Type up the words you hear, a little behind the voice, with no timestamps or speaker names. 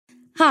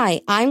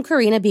Hi, I'm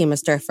Karina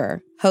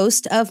Beamisturfer,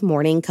 host of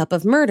Morning Cup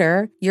of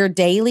Murder, your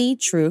daily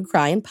true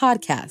crime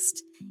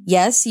podcast.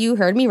 Yes, you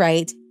heard me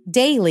right,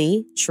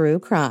 daily true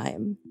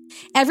crime.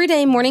 Every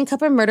day, Morning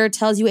Cup of Murder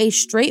tells you a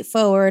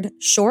straightforward,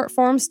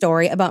 short-form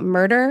story about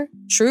murder,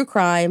 true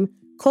crime,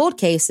 cold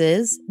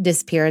cases,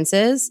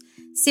 disappearances,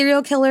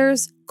 serial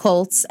killers,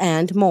 cults,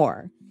 and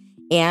more.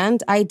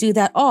 And I do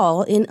that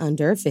all in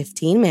under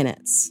 15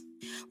 minutes.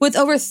 With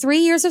over 3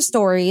 years of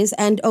stories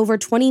and over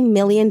 20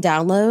 million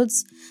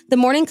downloads, the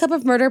Morning Cup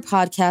of Murder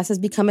podcast has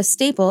become a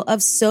staple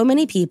of so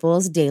many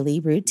people's daily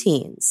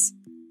routines.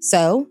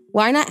 So,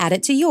 why not add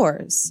it to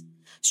yours?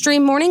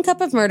 Stream Morning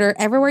Cup of Murder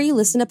everywhere you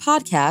listen to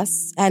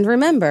podcasts, and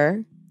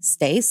remember,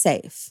 stay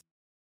safe.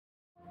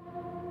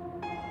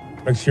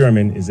 Rex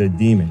Heuermann is a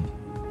demon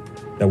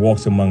that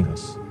walks among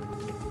us,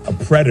 a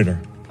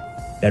predator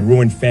that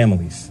ruined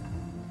families.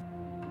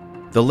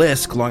 The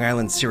Lisk, Long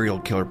Island serial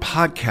killer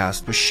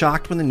podcast, was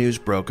shocked when the news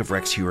broke of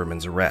Rex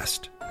Heuermann's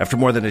arrest. After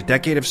more than a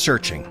decade of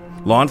searching,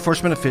 law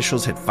enforcement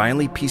officials had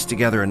finally pieced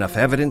together enough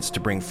evidence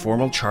to bring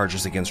formal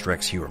charges against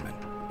Rex Heuermann.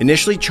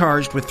 Initially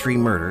charged with 3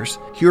 murders,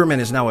 Heuermann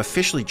is now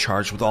officially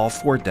charged with all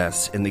 4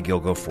 deaths in the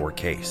Gilgo 4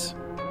 case.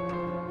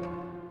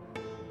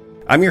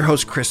 I'm your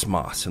host, Chris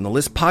Moss, and the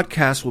Lisk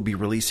podcast will be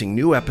releasing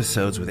new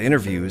episodes with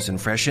interviews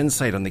and fresh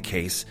insight on the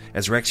case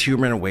as Rex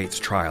Heuermann awaits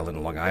trial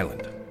in Long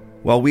Island.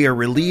 While we are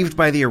relieved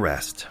by the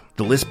arrest,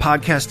 the Lisk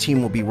podcast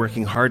team will be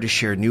working hard to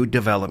share new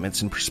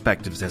developments and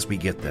perspectives as we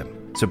get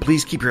them. So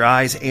please keep your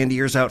eyes and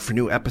ears out for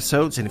new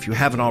episodes, and if you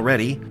haven't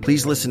already,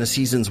 please listen to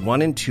seasons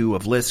 1 and 2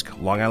 of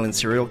Lisk, Long Island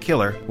Serial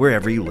Killer,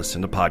 wherever you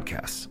listen to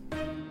podcasts.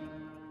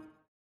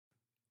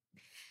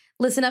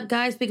 Listen up,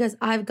 guys, because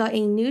I've got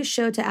a new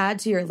show to add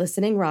to your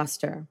listening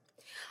roster.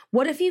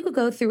 What if you could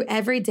go through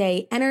every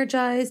day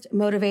energized,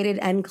 motivated,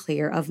 and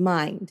clear of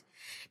mind?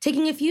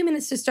 Taking a few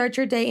minutes to start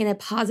your day in a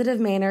positive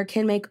manner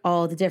can make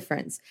all the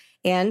difference.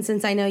 And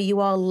since I know you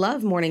all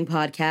love morning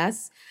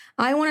podcasts,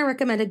 I want to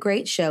recommend a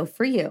great show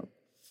for you.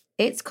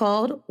 It's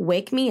called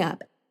Wake Me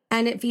Up,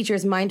 and it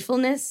features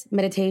mindfulness,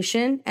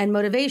 meditation, and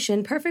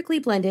motivation perfectly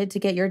blended to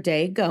get your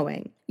day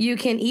going. You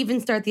can even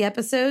start the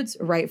episodes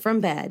right from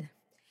bed.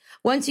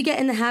 Once you get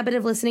in the habit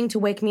of listening to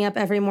Wake Me Up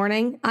every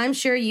morning, I'm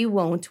sure you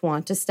won't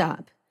want to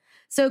stop.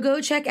 So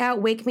go check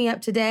out Wake Me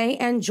Up today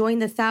and join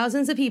the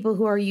thousands of people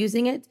who are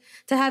using it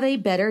to have a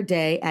better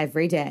day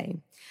every day.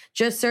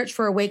 Just search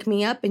for Wake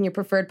Me Up in your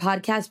preferred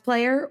podcast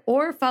player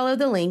or follow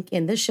the link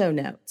in the show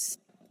notes.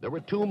 There were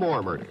 2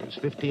 more murders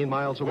 15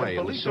 miles away.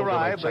 When police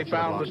arrived, they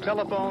found the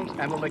telephones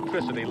and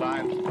electricity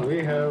lines. We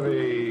have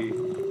a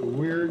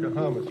weird A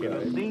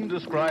homicide. scene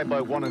described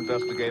by one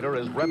investigator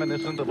as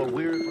reminiscent of a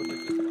weird...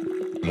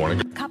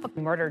 Cup of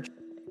murder.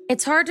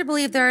 It's hard to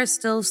believe there are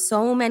still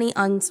so many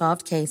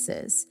unsolved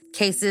cases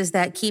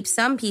that keep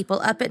some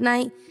people up at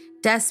night,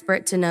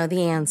 desperate to know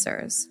the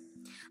answers.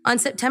 On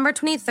September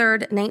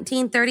 23rd,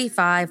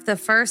 1935, the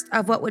first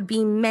of what would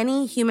be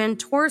many human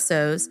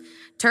torsos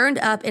turned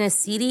up in a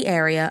seedy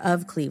area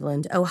of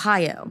Cleveland,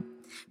 Ohio.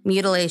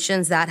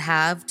 Mutilations that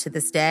have, to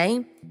this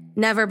day,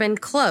 never been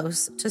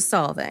close to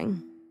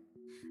solving.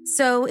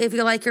 So if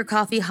you like your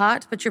coffee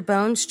hot but your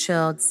bones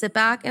chilled, sit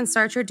back and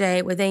start your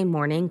day with a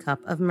morning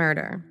cup of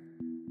murder.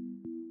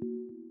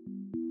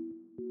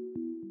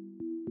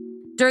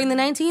 During the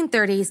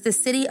 1930s, the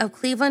city of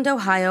Cleveland,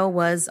 Ohio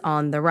was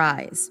on the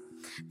rise.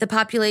 The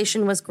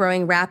population was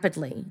growing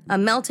rapidly, a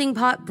melting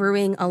pot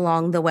brewing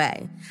along the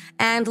way,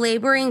 and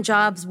laboring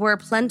jobs were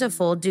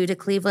plentiful due to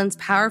Cleveland's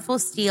powerful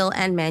steel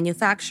and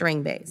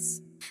manufacturing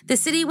base. The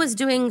city was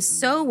doing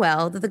so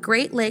well that the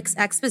Great Lakes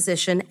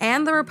Exposition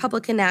and the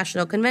Republican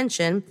National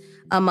Convention,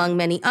 among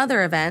many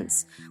other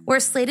events, were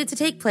slated to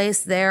take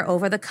place there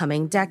over the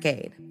coming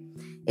decade.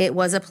 It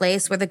was a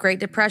place where the Great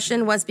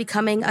Depression was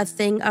becoming a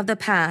thing of the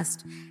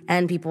past,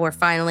 and people were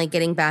finally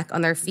getting back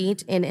on their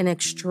feet in an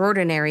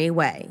extraordinary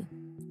way.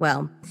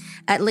 Well,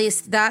 at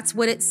least that's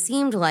what it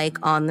seemed like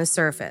on the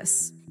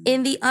surface.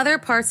 In the other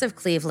parts of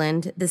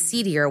Cleveland, the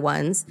seedier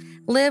ones,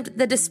 lived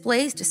the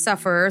displaced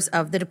sufferers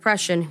of the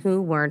Depression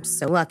who weren't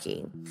so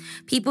lucky.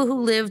 People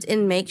who lived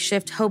in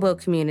makeshift hobo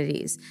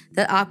communities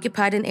that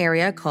occupied an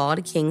area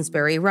called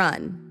Kingsburry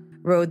Run,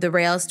 rode the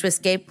rails to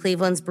escape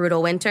Cleveland's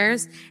brutal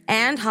winters,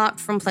 and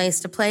hopped from place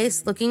to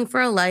place looking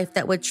for a life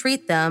that would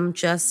treat them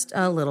just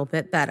a little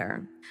bit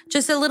better.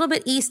 Just a little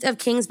bit east of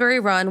Kingsbury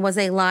Run was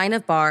a line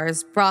of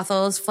bars,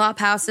 brothels, flop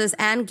houses,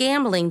 and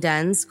gambling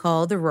dens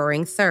called the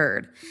Roaring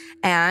Third.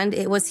 And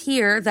it was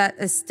here that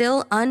a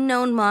still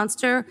unknown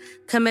monster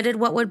committed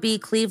what would be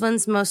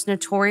Cleveland's most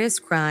notorious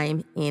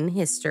crime in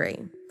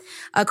history.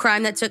 A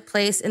crime that took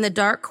place in the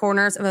dark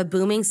corners of a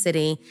booming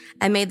city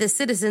and made the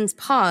citizens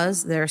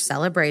pause their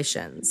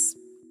celebrations.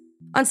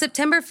 On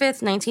September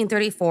 5th,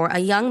 1934, a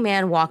young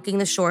man walking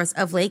the shores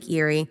of Lake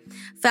Erie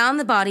found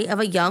the body of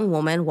a young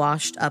woman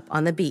washed up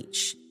on the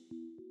beach.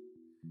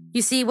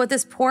 You see, what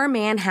this poor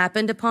man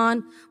happened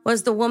upon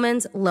was the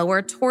woman's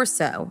lower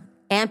torso,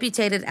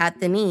 amputated at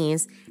the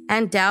knees,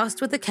 and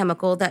doused with a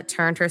chemical that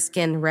turned her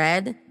skin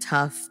red,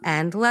 tough,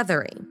 and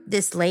leathery.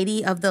 This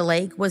lady of the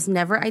lake was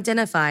never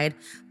identified,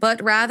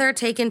 but rather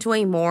taken to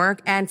a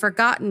morgue and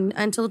forgotten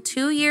until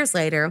 2 years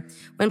later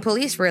when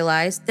police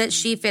realized that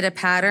she fit a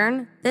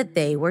pattern that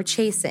they were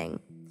chasing.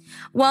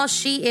 While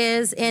she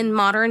is, in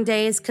modern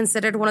days,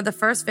 considered one of the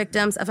first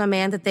victims of a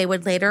man that they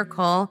would later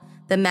call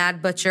the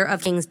Mad Butcher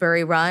of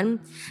Kingsbury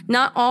Run,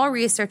 not all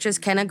researchers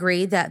can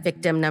agree that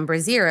victim number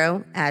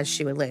 0, as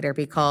she would later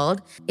be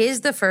called,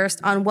 is the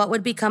first on what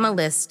would become a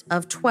list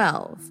of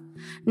 12.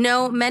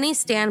 No, many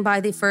stand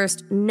by the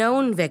first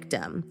known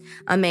victim,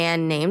 a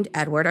man named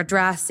Edward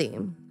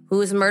Adrassi,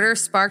 whose murder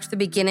sparked the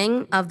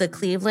beginning of the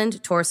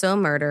Cleveland torso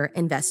murder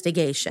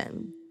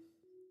investigation.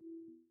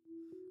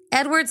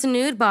 Edward's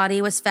nude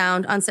body was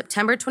found on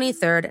September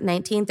 23,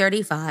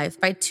 1935,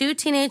 by 2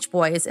 teenage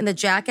boys in the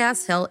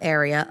Jackass Hill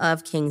area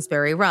of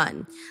Kingsbury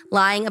Run,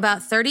 lying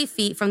about 30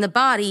 feet from the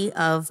body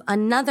of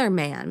another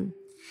man.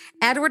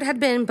 Edward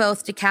had been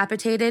both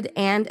decapitated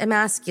and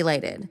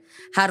emasculated,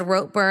 had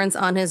rope burns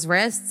on his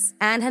wrists,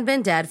 and had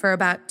been dead for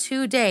about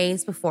 2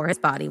 days before his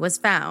body was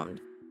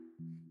found.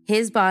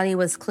 His body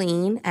was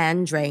clean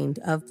and drained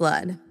of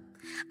blood.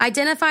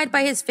 Identified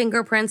by his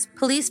fingerprints,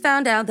 police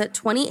found out that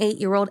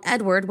 28-year-old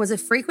Edward was a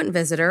frequent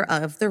visitor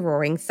of the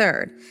Roaring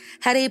Third,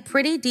 had a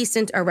pretty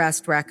decent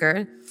arrest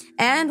record,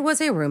 and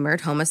was a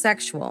rumored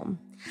homosexual.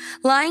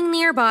 Lying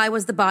nearby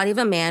was the body of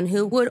a man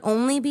who would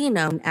only be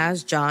known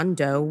as John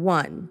Doe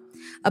 1,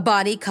 a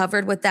body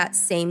covered with that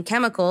same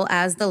chemical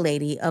as the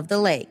Lady of the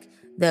Lake,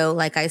 though,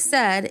 like I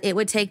said, it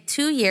would take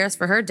 2 years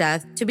for her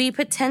death to be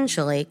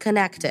potentially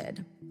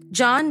connected.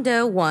 John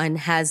Doe 1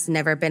 has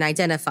never been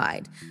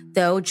identified,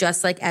 though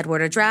just like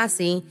Edward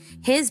Adrassi,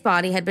 his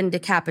body had been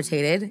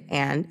decapitated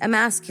and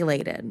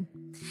emasculated.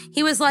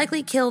 He was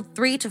likely killed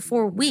 3 to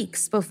 4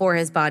 weeks before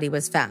his body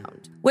was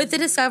found. With the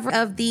discovery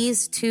of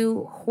these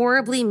 2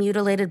 horribly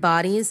mutilated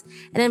bodies,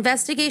 an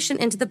investigation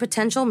into the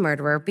potential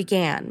murderer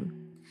began.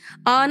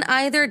 On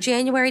either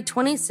January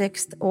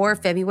 26th or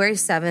February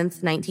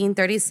 7th,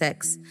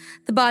 1936,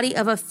 the body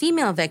of a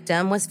female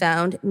victim was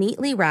found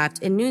neatly wrapped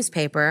in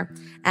newspaper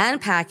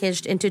and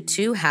packaged into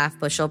 2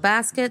 half-bushel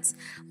baskets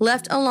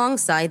left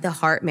alongside the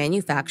Hart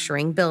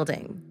Manufacturing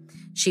building.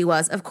 She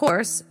was, of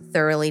course,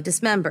 thoroughly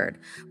dismembered,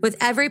 with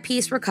every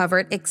piece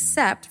recovered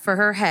except for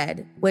her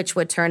head, which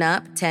would turn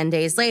up 10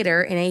 days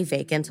later in a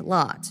vacant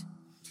lot.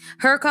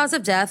 Her cause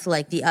of death,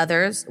 like the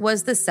others,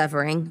 was the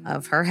severing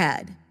of her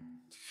head.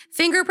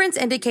 Fingerprints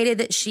indicated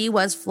that she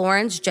was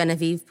Florence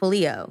Genevieve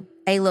Polio,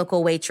 a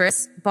local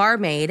waitress,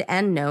 barmaid,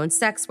 and known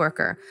sex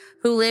worker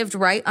who lived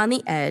right on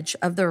the edge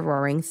of the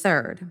Roaring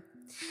Third.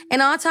 An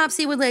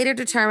autopsy would later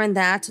determine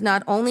that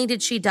not only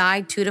did she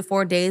die 2 to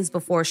 4 days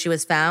before she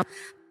was found,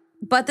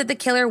 but that the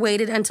killer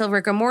waited until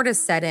rigor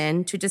mortis set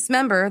in to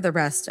dismember the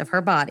rest of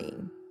her body.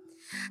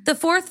 The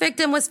 4th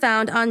victim was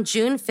found on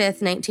June 5,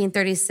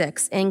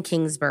 1936, in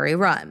Kingsbury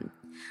Run.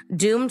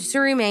 Doomed to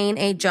remain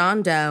a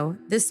John Doe,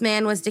 this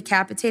man was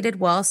decapitated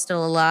while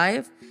still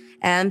alive,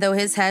 and though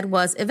his head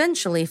was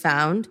eventually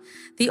found,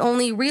 the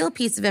only real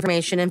piece of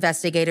information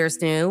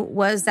investigators knew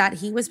was that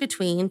he was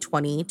between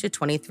 20 to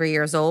 23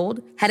 years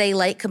old, had a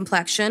light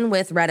complexion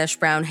with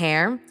reddish-brown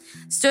hair,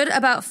 stood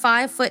about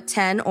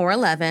 5'10" or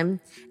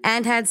 11,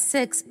 and had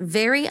 6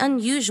 very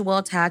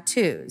unusual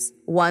tattoos,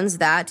 ones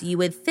that you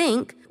would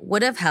think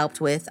would have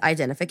helped with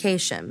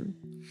identification.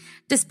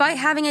 Despite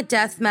having a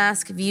death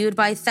mask viewed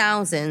by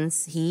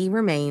thousands, he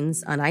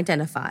remains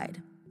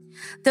unidentified.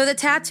 Though the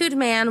tattooed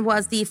man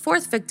was the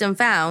 4th victim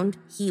found,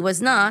 he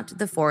was not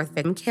the 4th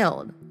victim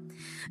killed.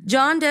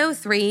 John Doe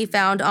 3,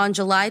 found on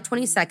July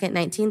 22,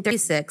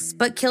 1936,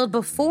 but killed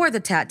before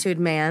the tattooed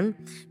man,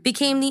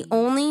 became the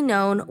only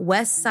known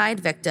West Side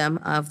victim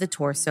of the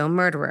torso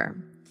murderer.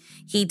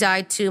 He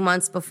died 2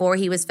 months before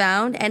he was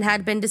found and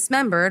had been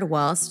dismembered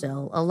while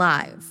still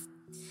alive.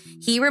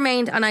 He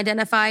remained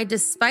unidentified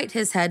despite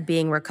his head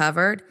being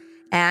recovered,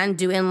 and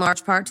due in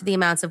large part to the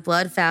amounts of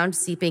blood found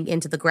seeping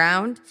into the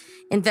ground,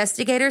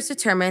 investigators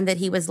determined that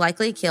he was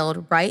likely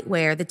killed right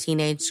where the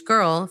teenage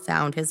girl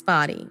found his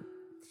body.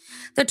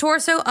 The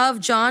torso of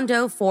John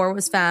Doe 4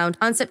 was found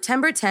on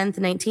September 10,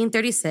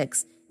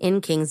 1936, in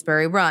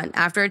Kingsbury Run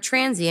after a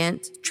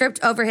transient tripped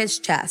over his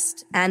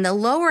chest, and the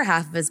lower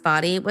half of his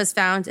body was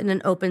found in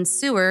an open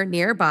sewer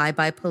nearby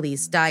by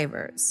police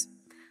divers.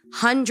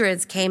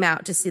 Hundreds came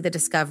out to see the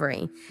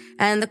discovery,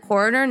 and the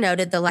coroner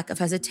noted the lack of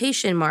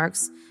hesitation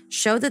marks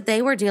showed that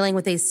they were dealing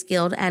with a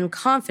skilled and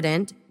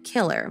confident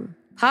killer,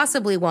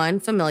 possibly one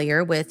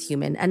familiar with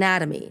human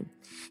anatomy.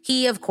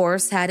 He, of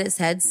course, had his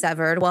head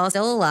severed while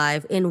still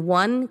alive in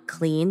one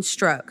clean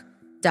stroke,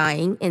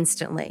 dying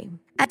instantly.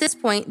 At this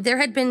point, there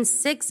had been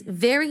 6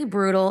 very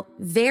brutal,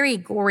 very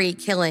gory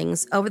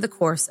killings over the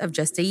course of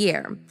just a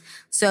year.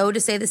 So to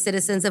say the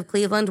citizens of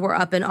Cleveland were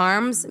up in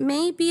arms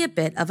may be a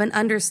bit of an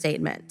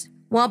understatement.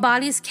 While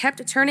bodies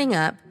kept turning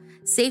up,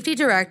 Safety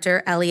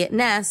Director Elliot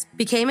Ness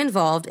became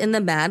involved in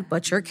the Mad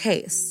Butcher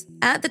case.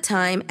 At the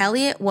time,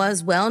 Elliott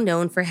was well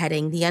known for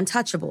heading the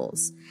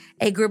Untouchables,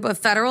 a group of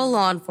federal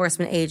law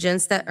enforcement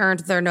agents that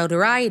earned their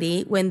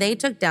notoriety when they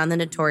took down the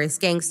notorious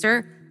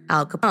gangster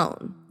Al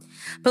Capone.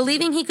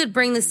 Believing he could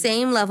bring the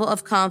same level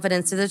of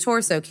confidence to the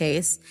Torso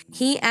case,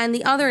 he and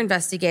the other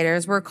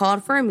investigators were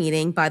called for a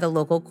meeting by the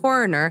local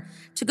coroner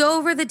to go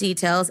over the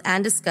details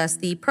and discuss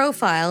the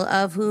profile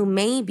of who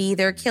may be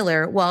their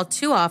killer, while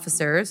two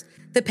officers,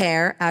 the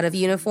pair, out of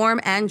uniform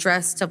and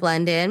dressed to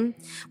blend in,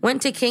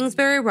 went to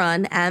Kingsbury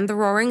Run and the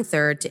Roaring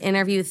Third to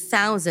interview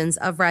thousands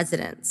of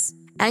residents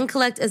and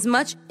collect as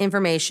much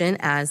information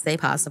as they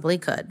possibly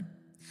could.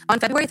 On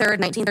February 3,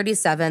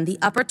 1937, the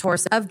upper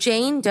torso of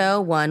Jane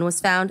Doe 1 was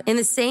found in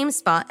the same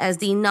spot as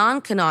the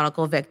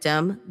non-canonical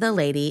victim, the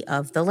Lady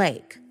of the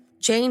Lake.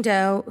 Jane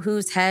Doe,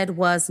 whose head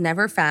was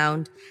never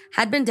found,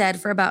 had been dead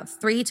for about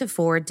 3 to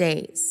 4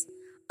 days.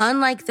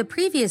 Unlike the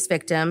previous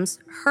victims,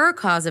 her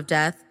cause of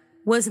death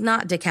was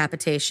not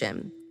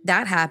decapitation.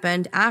 That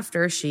happened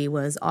after she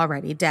was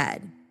already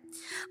dead.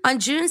 On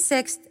June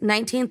 6,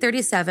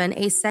 1937,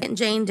 a second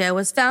Jane Doe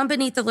was found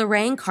beneath the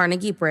Lorraine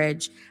Carnegie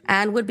Bridge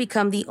and would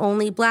become the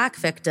only black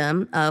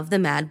victim of the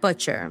Mad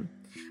Butcher.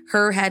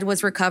 Her head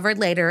was recovered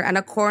later, and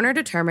a coroner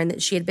determined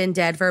that she had been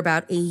dead for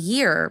about a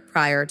year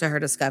prior to her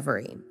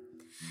discovery.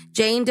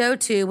 Jane Doe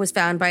 2 was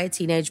found by a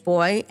teenage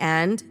boy,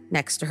 and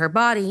next to her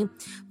body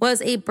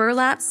was a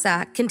burlap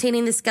sack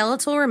containing the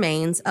skeletal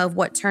remains of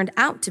what turned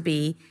out to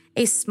be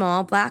a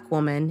small black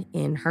woman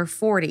in her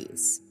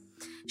 40s.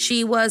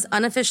 She was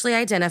unofficially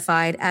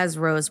identified as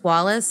Rose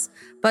Wallace,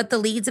 but the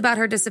leads about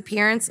her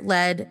disappearance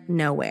led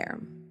nowhere.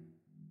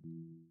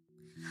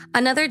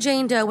 Another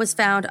Jane Doe was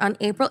found on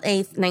April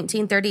 8,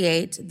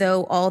 1938,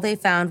 though all they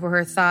found were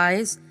her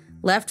thighs,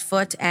 left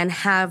foot, and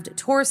halved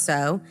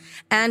torso,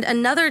 and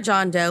another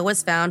John Doe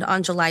was found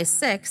on July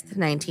 6,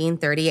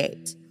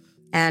 1938.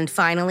 And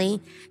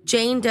finally,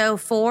 Jane Doe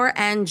 4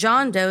 and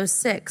John Doe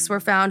 6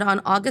 were found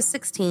on August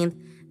 16,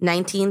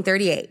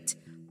 1938.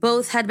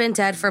 Both had been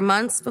dead for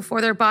months before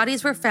their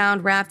bodies were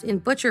found wrapped in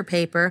butcher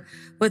paper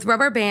with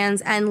rubber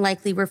bands and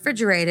likely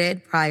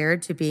refrigerated prior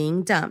to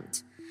being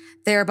dumped.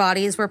 Their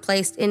bodies were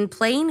placed in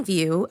plain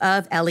view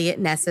of Elliot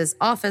Ness's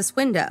office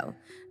window,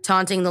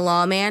 taunting the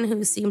lawman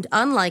who seemed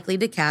unlikely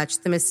to catch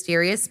the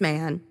mysterious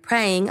man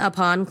preying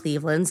upon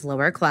Cleveland's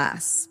lower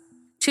class.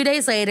 2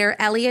 days later,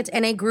 Elliot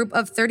and a group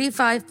of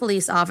 35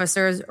 police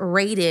officers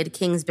raided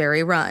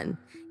Kingsbury Run,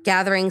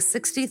 gathering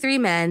 63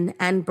 men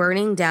and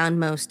burning down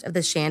most of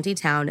the shanty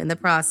town in the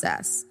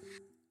process,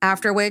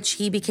 after which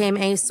he became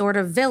a sort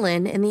of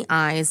villain in the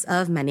eyes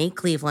of many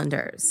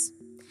Clevelanders.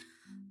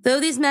 Though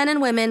these men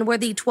and women were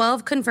the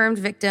 12 confirmed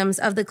victims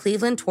of the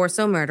Cleveland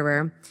torso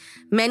murderer,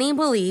 many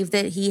believe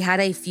that he had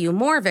a few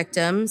more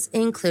victims,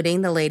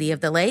 including the Lady of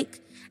the Lake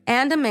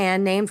and a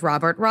man named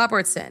Robert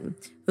Robertson,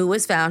 who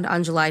was found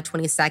on July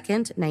 22,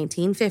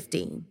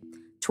 1950,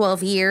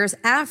 12 years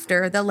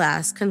after the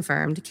last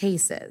confirmed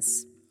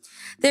cases.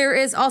 There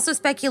is also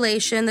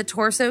speculation the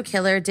torso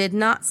killer did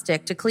not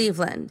stick to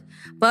Cleveland,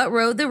 but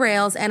rode the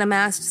rails and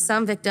amassed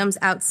some victims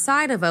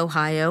outside of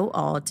Ohio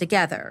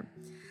altogether.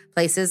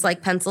 Places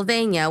like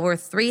Pennsylvania, where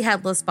 3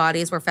 headless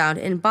bodies were found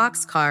in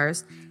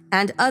boxcars,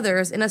 and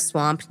others in a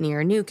swamp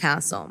near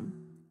Newcastle.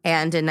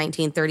 And in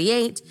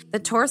 1938, the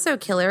torso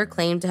killer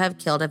claimed to have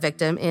killed a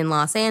victim in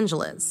Los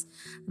Angeles,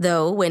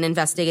 though when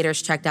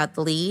investigators checked out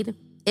the lead,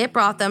 it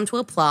brought them to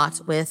a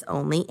plot with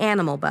only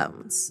animal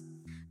bones.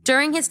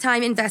 During his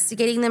time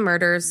investigating the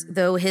murders,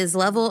 though his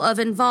level of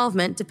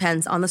involvement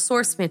depends on the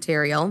source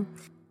material,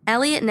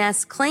 Elliot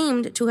Ness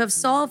claimed to have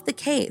solved the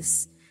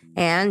case,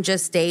 and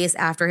just days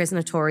after his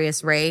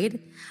notorious raid,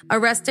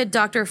 arrested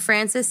Dr.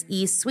 Francis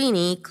E.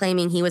 Sweeney,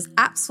 claiming he was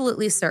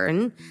absolutely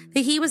certain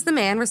that he was the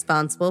man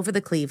responsible for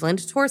the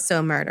Cleveland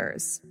torso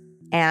murders.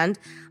 And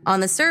on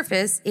the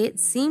surface, it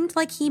seemed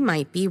like he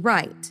might be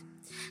right.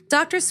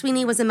 Dr.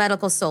 Sweeney was a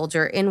medical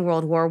soldier in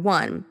World War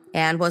I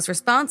and was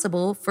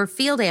responsible for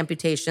field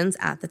amputations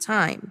at the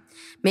time,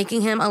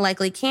 making him a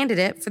likely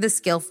candidate for the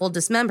skillful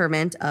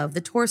dismemberment of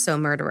the torso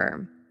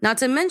murderer. Not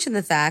to mention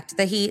the fact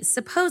that he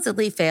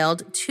supposedly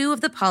failed 2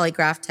 of the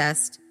polygraph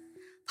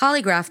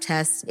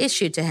tests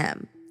issued to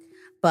him.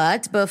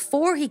 But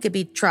before he could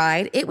be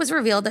tried, it was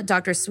revealed that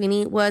Dr.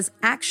 Sweeney was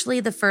actually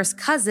the first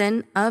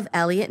cousin of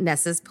Elliot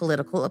Ness's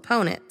political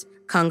opponent,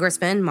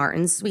 Congressman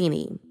Martin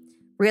Sweeney.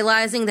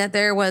 Realizing that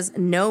there was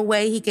no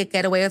way he could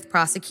get away with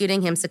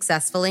prosecuting him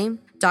successfully,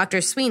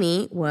 Dr.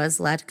 Sweeney was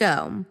let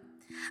go.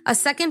 A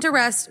second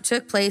arrest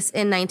took place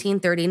in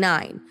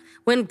 1939,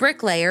 when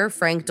bricklayer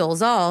Frank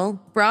Dolezal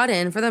brought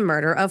in for the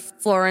murder of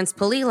Florence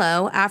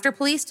Polillo after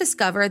police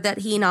discovered that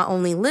he not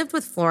only lived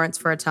with Florence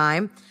for a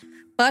time,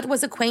 but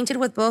was acquainted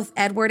with both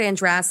Edward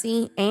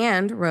Andrassy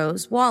and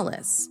Rose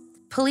Wallace.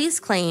 Police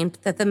claimed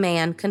that the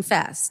man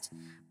confessed,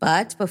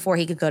 but before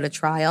he could go to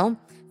trial,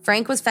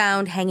 Frank was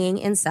found hanging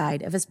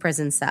inside of his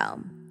prison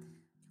cell.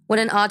 When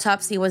an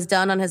autopsy was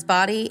done on his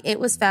body, it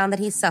was found that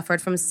he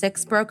suffered from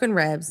 6 broken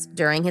ribs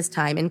during his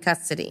time in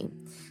custody,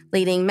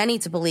 leading many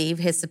to believe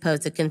his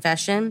supposed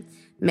confession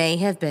may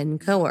have been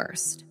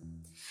coerced.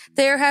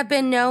 There have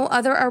been no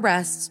other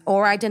arrests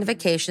or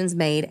identifications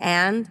made,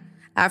 and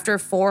after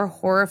 4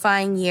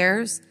 horrifying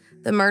years,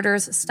 the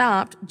murders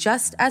stopped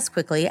just as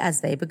quickly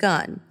as they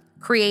begun,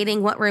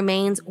 creating what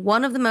remains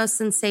one of the most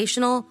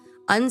sensational,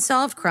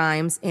 unsolved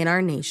crimes in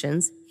our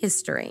nation's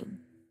history.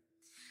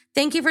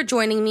 Thank you for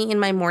joining me in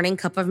my morning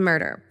cup of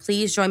murder.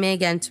 Please join me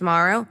again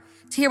tomorrow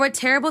to hear what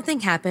terrible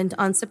thing happened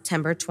on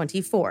September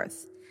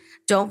 24th.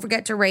 Don't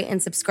forget to rate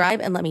and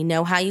subscribe and let me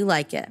know how you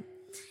like it.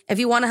 If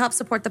you want to help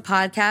support the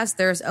podcast,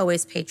 there's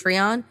always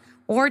Patreon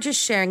or just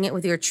sharing it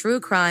with your true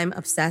crime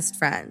obsessed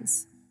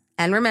friends.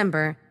 And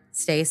remember,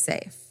 stay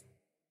safe.